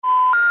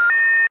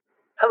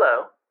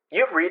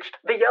You've reached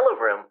the Yellow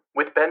Room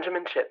with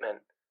Benjamin Chipman,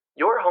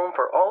 your home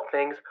for all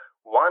things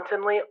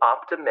wantonly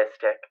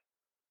optimistic.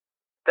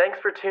 Thanks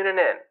for tuning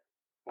in.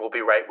 We'll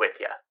be right with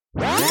you.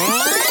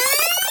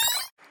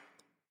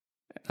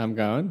 I'm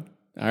going.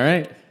 All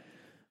right.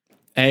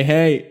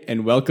 Hey,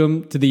 and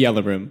welcome to the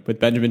Yellow Room with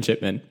Benjamin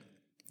Chipman.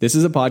 This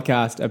is a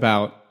podcast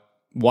about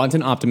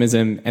wanton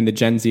optimism and the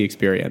Gen Z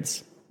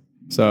experience.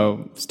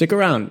 So stick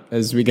around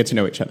as we get to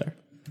know each other.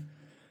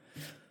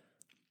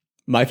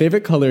 My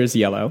favorite color is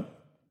yellow,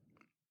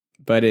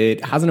 but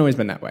it hasn't always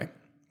been that way.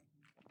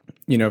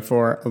 You know,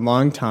 for a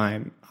long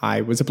time, I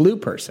was a blue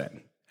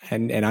person.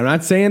 And I'm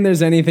not saying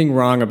there's anything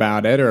wrong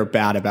about it or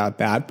bad about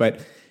that,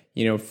 but,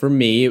 you know, for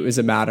me, it was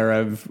a matter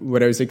of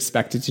what I was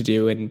expected to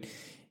do, and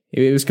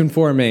it was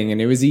conforming and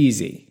it was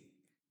easy.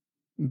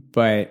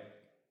 But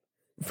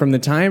from the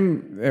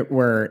time that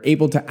we're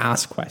able to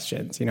ask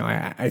questions, you know,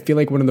 I feel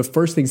like one of the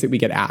first things that we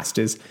get asked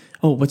is,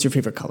 oh, what's your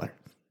favorite color?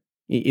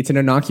 It's an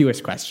innocuous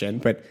question,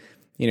 but,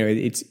 you know,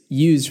 it's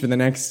used for the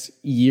next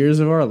years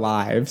of our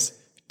lives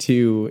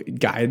to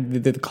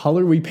guide the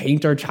color we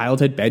paint our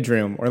childhood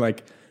bedroom, or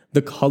like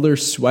the color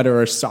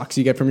sweater or socks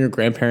you get from your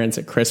grandparents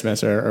at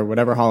Christmas or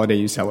whatever holiday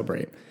you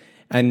celebrate.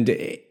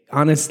 And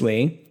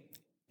honestly,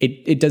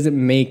 it doesn't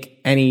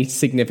make any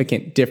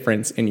significant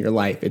difference in your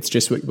life. It's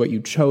just what you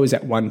chose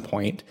at one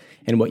point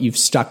and what you've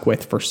stuck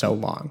with for so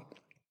long.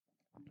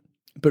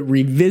 But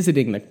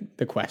revisiting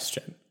the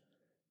question,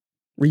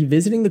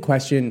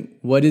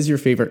 what is your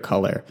favorite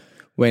color?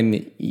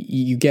 When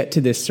you get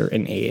to this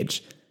certain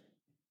age,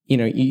 you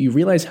know, you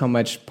realize how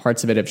much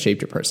parts of it have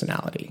shaped your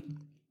personality.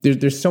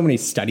 There's so many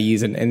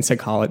studies and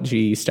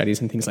psychology studies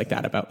and things like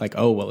that about like,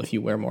 oh, well, if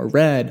you wear more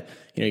red,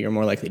 you know, you're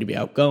more likely to be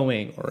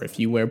outgoing. Or if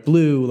you wear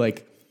blue,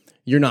 like,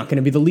 you're not going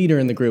to be the leader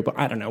in the group.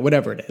 I don't know,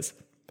 whatever it is.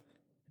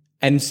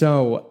 And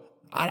so,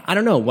 I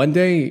don't know, one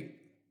day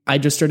I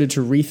just started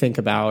to rethink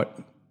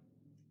about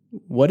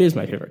what is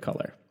my favorite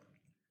color?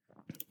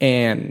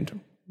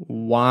 And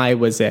why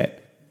was it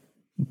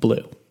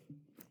blue?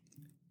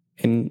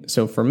 And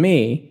so for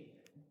me,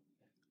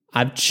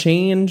 I've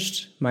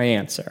changed my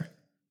answer.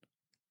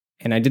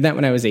 And I did that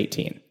when I was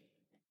 18.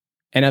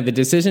 And now the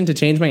decision to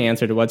change my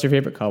answer to what's your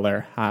favorite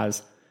color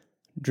has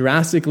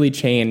drastically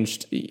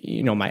changed,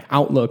 you know, my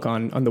outlook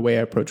on the way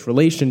I approach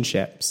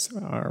relationships,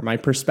 or my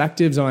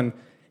perspectives on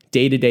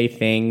day-to-day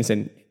things,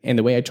 and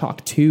the way I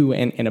talk to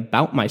and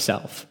about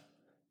myself.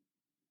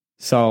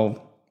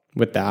 So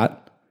with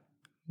that,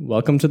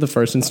 welcome to the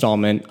first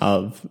installment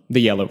of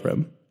The Yellow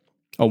Room,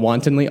 a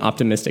wantonly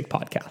optimistic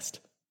podcast.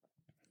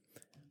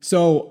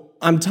 So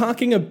I'm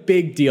talking a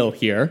big deal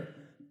here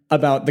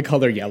about the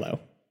color yellow.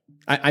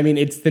 I mean,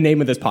 it's the name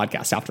of this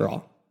podcast after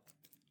all.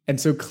 And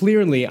so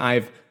clearly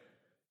I've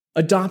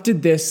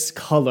adopted this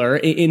color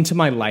into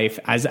my life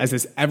as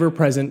this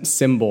ever-present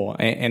symbol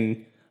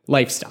and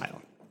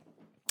lifestyle.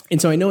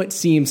 And so I know it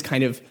seems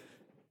kind of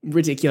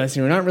ridiculous,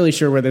 and we're not really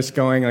sure where this is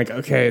going. Like,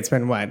 okay, it's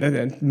been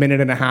a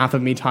minute and a half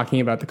of me talking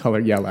about the color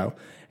yellow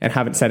and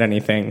haven't said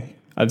anything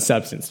of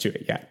substance to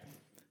it yet.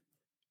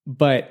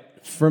 But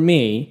for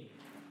me,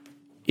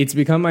 it's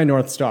become my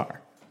North Star.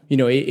 You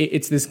know,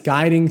 it's this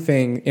guiding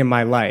thing in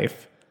my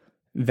life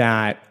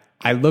that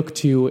I look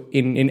to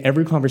in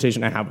every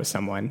conversation I have with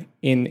someone,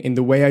 in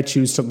the way I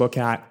choose to look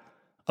at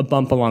a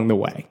bump along the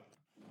way.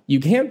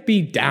 You can't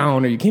be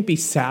down or you can't be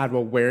sad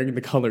while wearing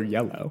the color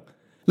yellow.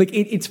 Like,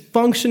 it's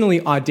functionally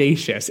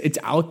audacious. It's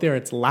out there,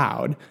 it's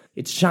loud,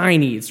 it's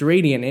shiny, it's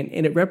radiant,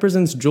 and it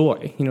represents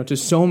joy, you know, to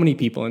so many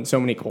people in so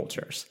many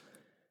cultures.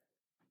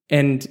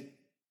 And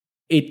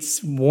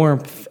it's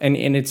warmth and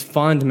it's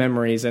fond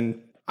memories. And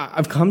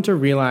I've come to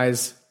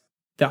realize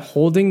that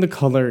holding the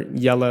color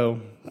yellow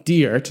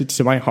dear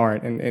to my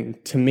heart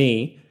and to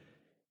me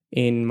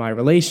in my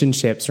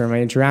relationships or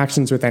my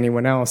interactions with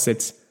anyone else,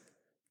 it's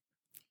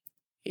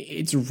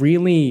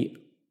really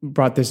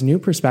brought this new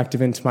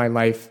perspective into my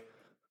life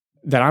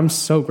that I'm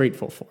so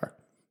grateful for.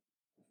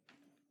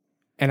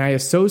 And I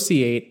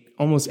associate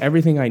almost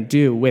everything I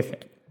do with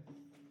it.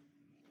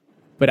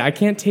 But I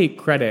can't take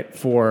credit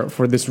for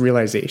this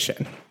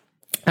realization.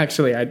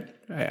 Actually,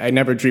 I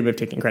never dream of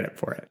taking credit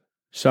for it.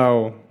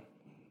 So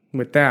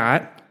with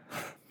that,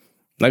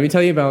 let me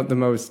tell you about the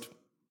most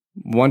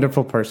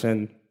wonderful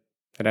person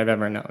that I've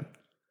ever known.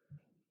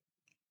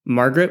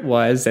 Margaret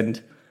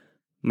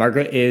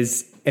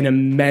is an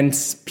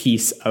immense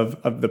piece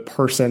of the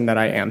person that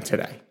I am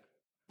today.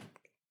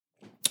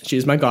 She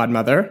is my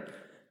godmother,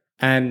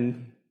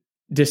 and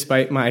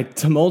despite my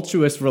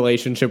tumultuous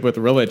relationship with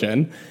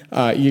religion,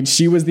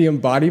 she was the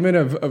embodiment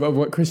of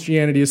what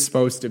Christianity is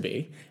supposed to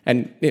be.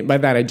 And by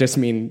that, I just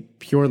mean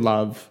pure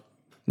love,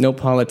 no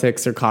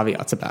politics or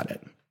caveats about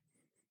it.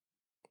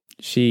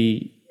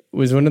 She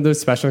was one of those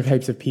special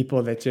types of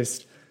people that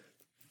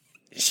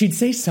she'd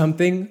say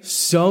something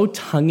so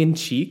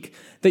tongue-in-cheek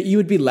that you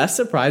would be less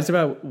surprised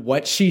about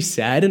what she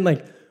said and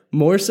like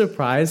more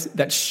surprised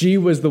that she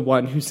was the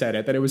one who said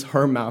it, that it was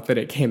her mouth that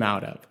it came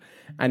out of.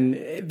 And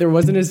there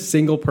wasn't a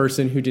single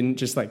person who didn't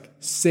just like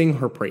sing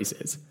her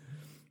praises.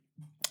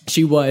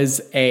 She was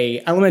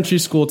a elementary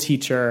school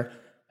teacher,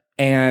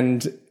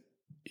 and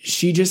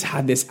she just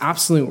had this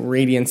absolute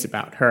radiance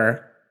about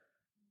her,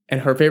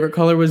 and her favorite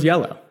color was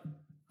yellow,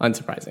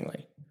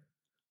 unsurprisingly.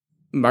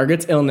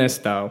 Margaret's illness,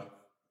 though,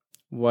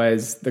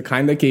 was the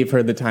kind that gave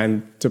her the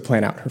time to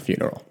plan out her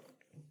funeral.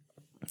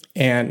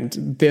 And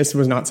this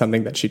was not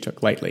something that she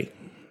took lightly.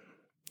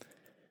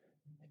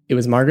 It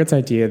was Margaret's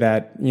idea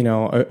that,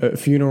 a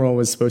funeral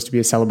was supposed to be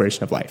a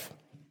celebration of life,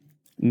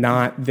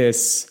 not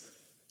this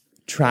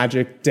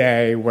tragic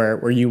day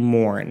where you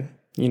mourn.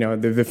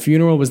 The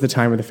funeral was the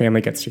time where the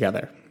family gets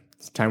together.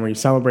 It's a time where you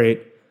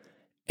celebrate.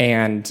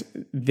 And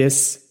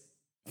this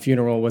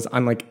funeral was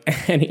unlike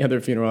any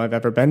other funeral I've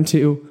ever been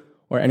to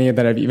or any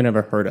that I've even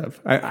ever heard of.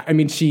 I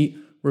mean,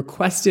 she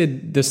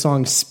requested the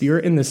song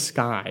Spirit in the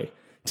Sky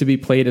to be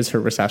played as her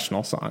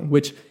recessional song,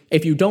 which,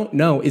 if you don't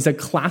know, is a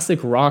classic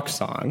rock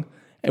song,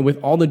 and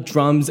with all the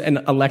drums and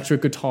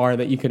electric guitar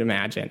that you could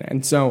imagine.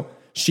 And so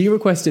she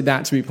requested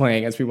that to be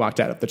playing as we walked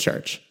out of the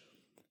church.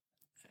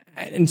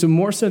 And so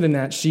more so than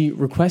that, she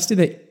requested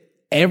that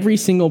every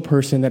single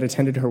person that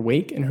attended her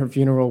wake and her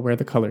funeral wear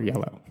the color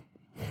yellow.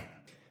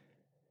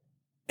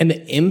 And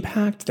the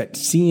impact that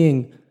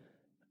seeing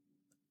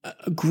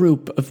a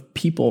group of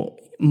people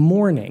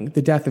mourning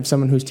the death of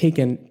someone who's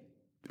taken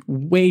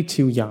way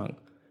too young,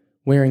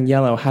 wearing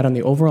yellow, had on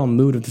the overall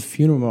mood of the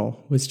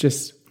funeral was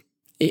just,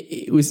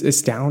 it was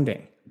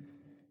astounding.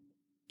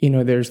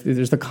 There's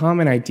the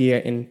common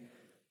idea in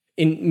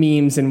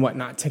memes and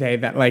whatnot today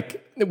that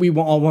we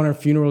all want our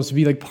funerals to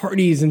be like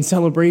parties and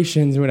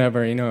celebrations or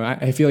whatever.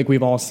 I feel like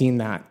we've all seen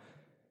that,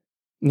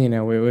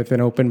 with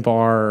an open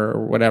bar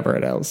or whatever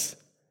it is.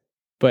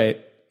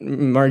 But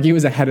Margie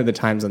was ahead of the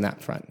times on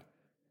that front.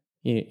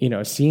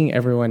 Seeing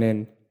everyone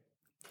in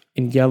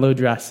yellow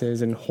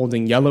dresses and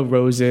holding yellow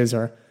roses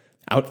or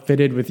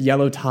outfitted with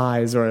yellow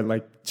ties,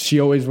 or she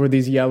always wore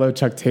these yellow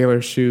Chuck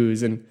Taylor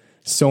shoes, and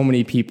so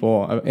many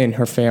people in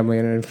her family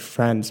and her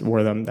friends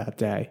wore them that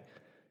day.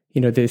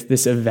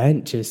 This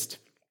event just,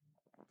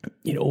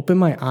 opened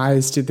my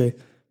eyes to the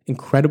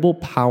incredible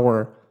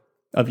power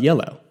of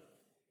yellow.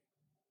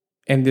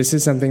 And this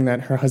is something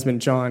that her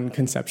husband, John,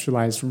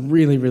 conceptualized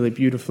really, really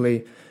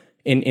beautifully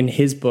in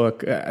his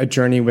book, A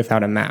Journey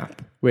Without a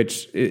Map,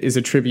 which is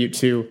a tribute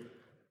to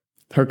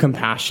her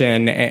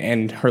compassion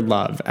and her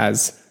love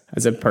as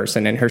a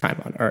person in her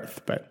time on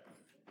earth. But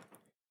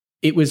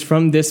it was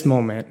from this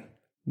moment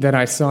that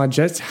I saw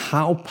just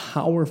how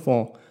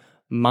powerful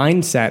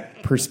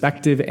mindset,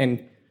 perspective,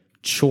 and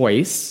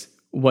choice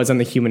was on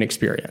the human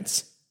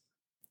experience.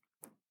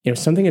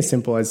 Something as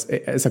simple as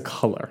a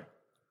color,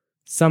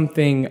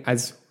 something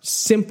as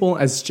simple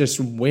as just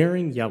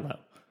wearing yellow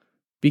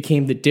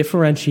became the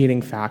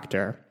differentiating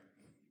factor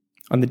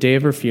on the day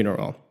of her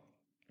funeral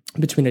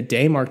between a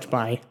day marked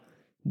by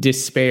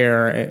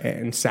despair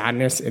and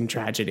sadness and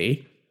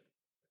tragedy,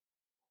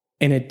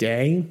 and a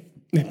day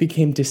that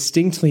became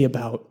distinctly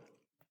about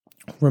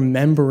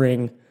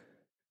remembering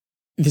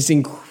this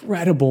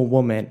incredible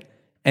woman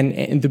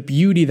and the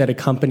beauty that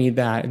accompanied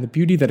that, and the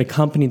beauty that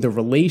accompanied the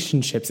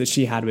relationships that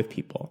she had with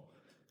people,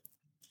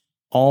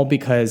 all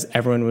because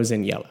everyone was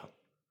in yellow.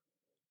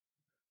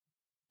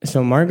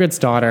 So Margaret's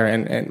daughter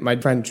and my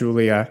friend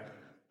Julia,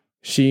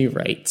 she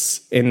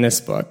writes in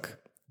this book,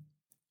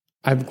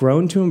 "I've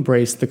grown to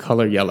embrace the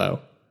color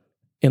yellow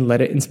and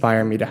let it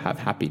inspire me to have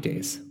happy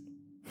days."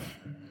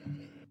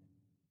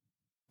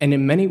 And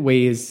in many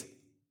ways,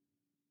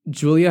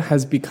 Julia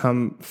has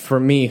become, for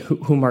me,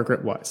 who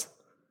Margaret was.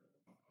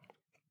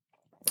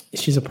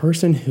 She's a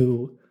person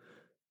who,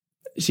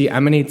 she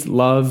emanates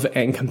love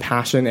and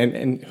compassion,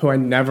 and who I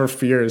never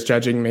fear is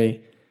judging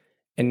me,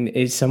 and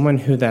is someone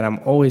who that I'm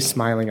always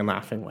smiling and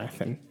laughing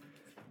with. And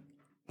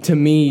to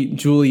me,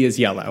 Julie is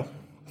yellow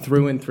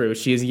through and through.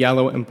 She is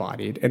yellow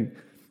embodied.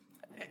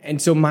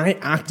 And so my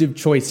active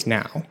choice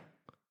now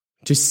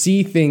to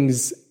see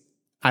things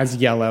as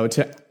yellow,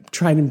 to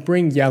try and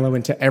bring yellow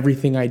into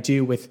everything I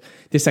do with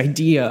this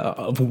idea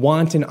of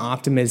wanton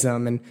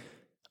optimism and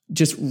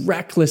just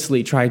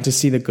recklessly trying to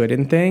see the good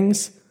in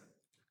things,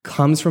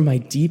 comes from my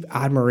deep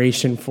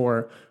admiration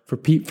for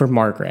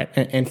Margaret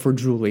and for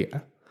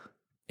Julia.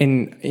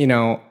 And,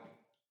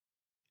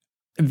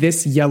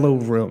 this yellow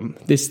room,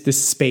 this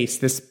space,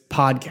 this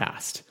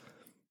podcast,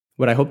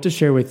 what I hope to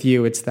share with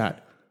you, it's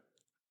that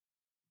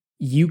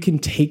you can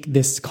take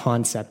this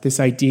concept, this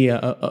idea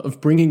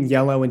of bringing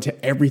yellow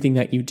into everything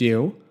that you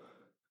do,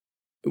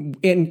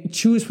 and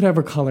choose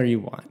whatever color you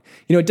want.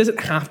 It doesn't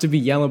have to be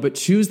yellow, but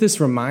choose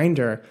this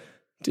reminder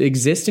to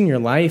exist in your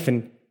life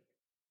and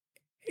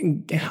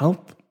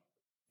help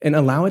and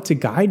allow it to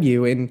guide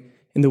you in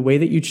the way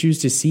that you choose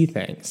to see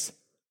things.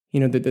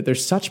 That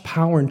there's such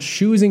power in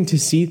choosing to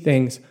see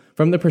things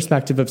from the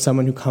perspective of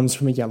someone who comes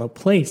from a yellow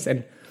place.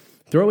 And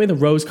throw away the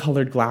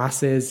rose-colored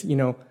glasses.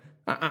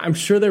 I'm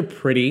sure they're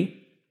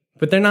pretty,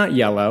 but they're not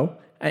yellow.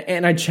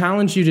 And I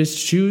challenge you to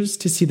choose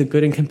to see the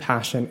good and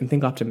compassion and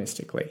think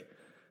optimistically.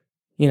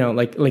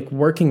 Like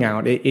working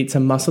out, it's a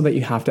muscle that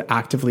you have to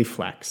actively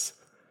flex,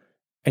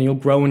 and you'll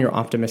grow in your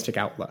optimistic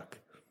outlook.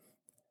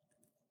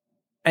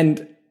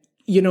 And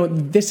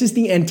this is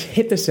the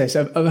antithesis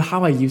of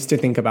how I used to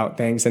think about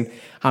things and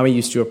how I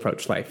used to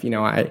approach life.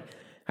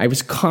 I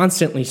was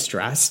constantly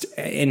stressed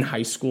in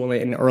high school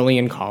and early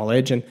in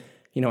college. And,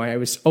 I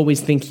was always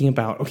thinking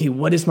about, okay,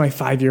 what is my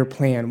 5-year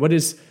plan? What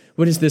is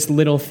this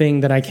little thing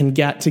that I can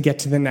get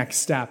to the next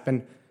step?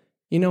 And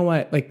you know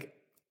what? Like,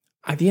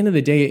 at the end of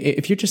the day,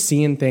 if you're just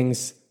seeing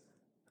things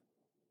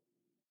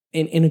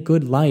in a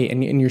good light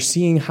and you're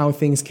seeing how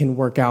things can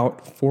work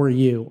out for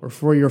you or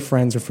for your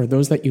friends or for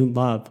those that you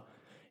love,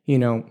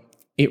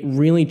 it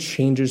really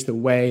changes the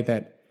way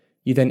that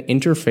you then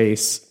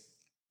interface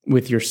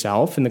with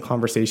yourself and the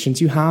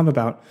conversations you have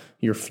about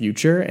your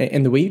future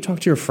and the way you talk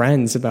to your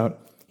friends about,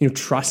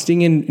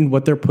 trusting in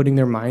what they're putting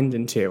their mind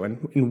into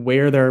and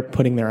where they're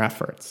putting their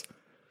efforts.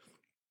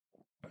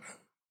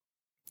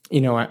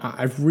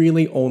 I've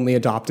really only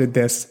adopted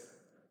this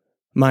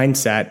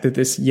mindset, that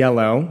this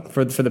yellow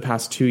for the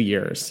past 2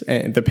 years,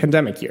 and the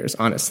pandemic years,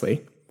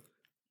 honestly.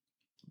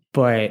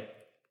 But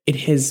it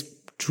has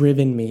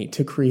driven me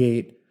to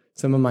create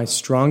some of my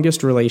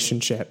strongest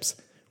relationships,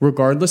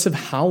 regardless of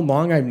how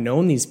long I've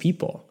known these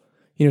people.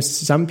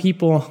 Some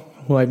people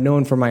who I've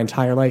known for my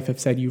entire life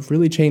have said, you've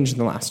really changed in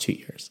the last 2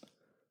 years.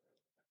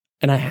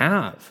 And I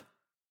have.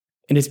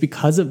 And it's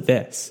because of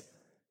this.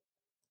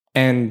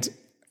 And,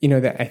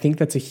 that I think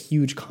that's a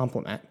huge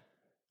compliment.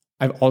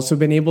 I've also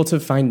been able to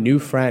find new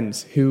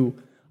friends who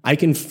I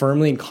can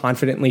firmly and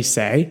confidently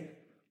say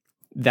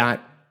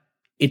that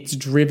it's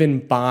driven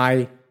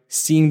by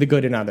seeing the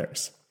good in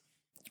others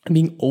and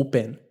being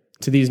open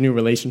to these new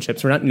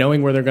relationships. We're not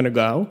knowing where they're going to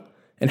go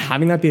and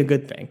having that be a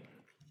good thing.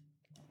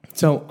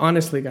 So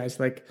honestly, guys,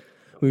 like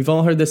we've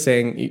all heard the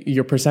saying,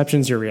 your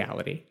perception's your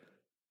reality.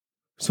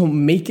 So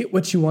make it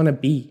what you want to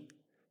be.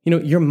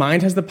 Your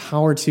mind has the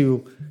power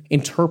to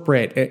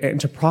interpret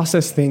and to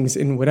process things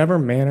in whatever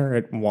manner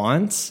it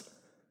wants.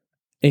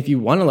 If you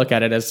want to look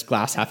at it as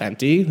glass half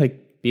empty,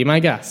 like be my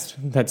guest.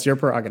 That's your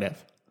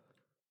prerogative.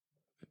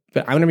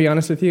 But I'm going to be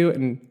honest with you,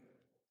 and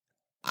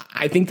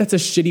I think that's a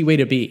shitty way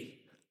to be.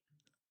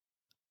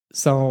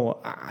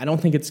 So I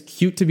don't think it's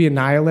cute to be a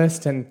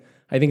nihilist, and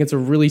I think it's a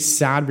really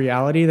sad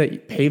reality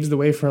that paves the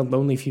way for a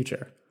lonely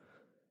future.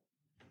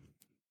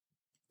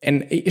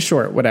 And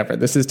sure, whatever,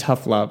 this is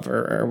tough love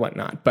or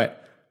whatnot,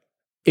 but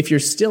if you're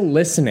still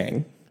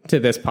listening to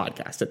this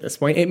podcast at this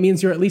point, it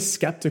means you're at least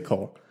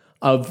skeptical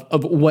of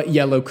what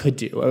yellow could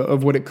do,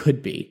 of what it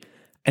could be.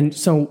 And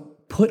so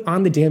put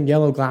on the damn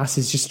yellow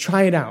glasses, just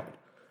try it out.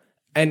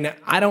 And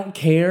I don't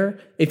care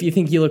if you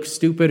think you look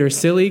stupid or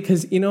silly,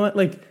 because you know what,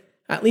 like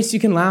at least you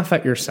can laugh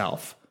at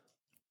yourself.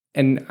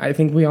 And I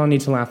think we all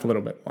need to laugh a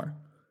little bit more.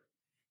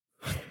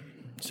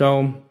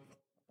 So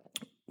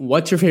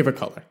what's your favorite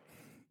color?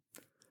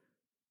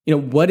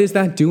 What is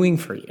that doing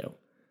for you?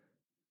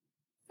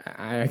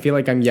 I feel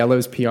like I'm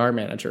yellow's PR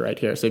manager right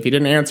here. So if you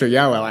didn't answer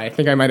yellow, I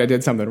think I might have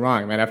did something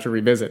wrong. I might have to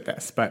revisit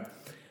this. But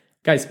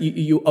guys,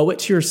 you owe it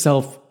to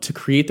yourself to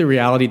create the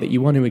reality that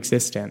you want to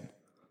exist in.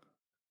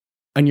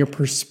 And your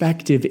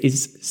perspective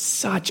is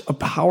such a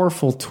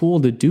powerful tool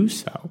to do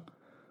so.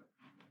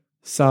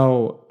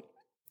 So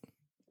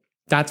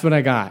that's what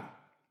I got.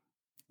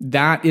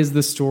 That is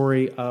the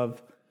story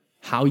of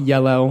how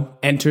yellow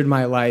entered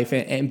my life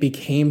and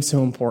became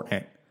so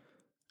important.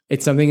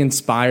 It's something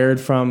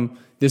inspired from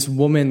this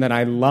woman that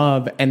I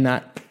love and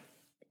that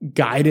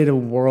guided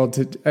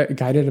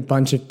guided a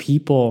bunch of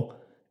people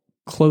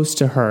close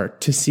to her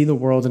to see the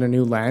world in a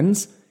new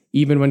lens,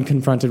 even when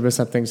confronted with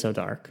something so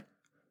dark.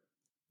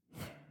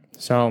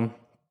 So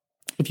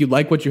if you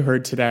like what you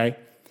heard today,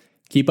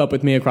 keep up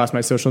with me across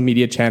my social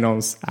media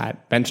channels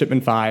at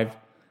BenShipman5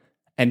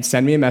 and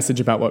send me a message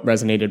about what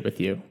resonated with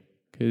you,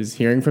 because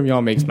hearing from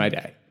y'all makes my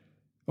day.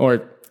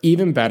 Or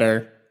even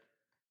better,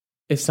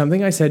 if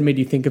something I said made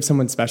you think of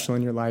someone special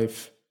in your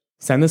life,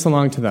 send this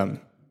along to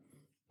them.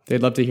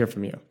 They'd love to hear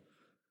from you.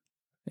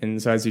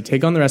 And so as you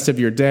take on the rest of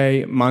your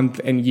day, month,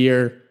 and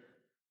year,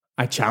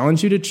 I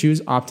challenge you to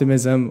choose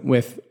optimism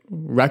with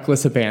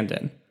reckless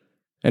abandon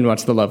and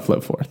watch the love flow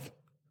forth.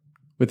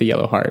 With a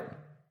yellow heart,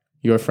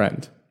 your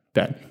friend,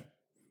 Ben.